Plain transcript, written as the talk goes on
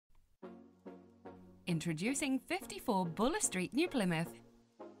Introducing 54 Buller Street, New Plymouth.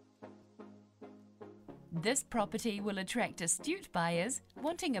 This property will attract astute buyers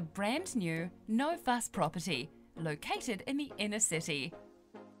wanting a brand new, no-fuss property located in the inner city.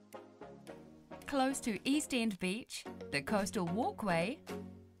 Close to East End Beach, the coastal walkway,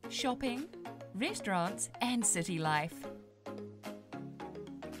 shopping, restaurants and city life.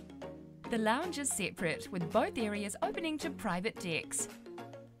 The lounge is separate with both areas opening to private decks.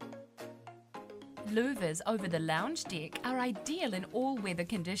 Louvers over the lounge deck are ideal in all weather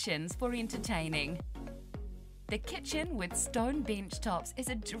conditions for entertaining. The kitchen with stone bench tops is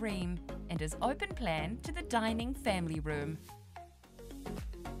a dream and is open plan to the dining family room.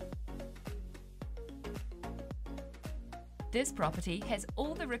 This property has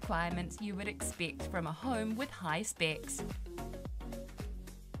all the requirements you would expect from a home with high specs.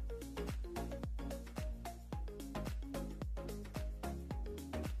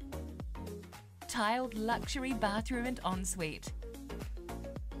 Tiled luxury bathroom and ensuite.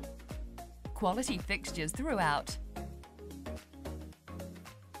 Quality fixtures throughout.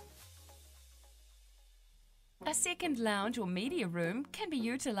 A second lounge or media room can be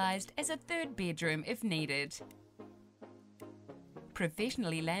utilised as a third bedroom if needed.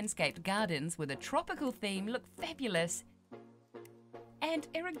 Professionally landscaped gardens with a tropical theme look fabulous, and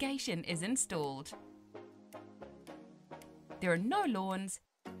irrigation is installed. There are no lawns,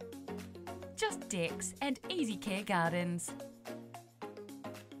 just decks and easy care gardens.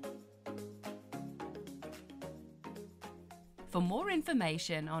 For more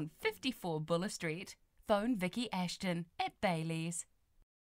information on 54 Buller Street, phone Vicky Ashton at Bailey's.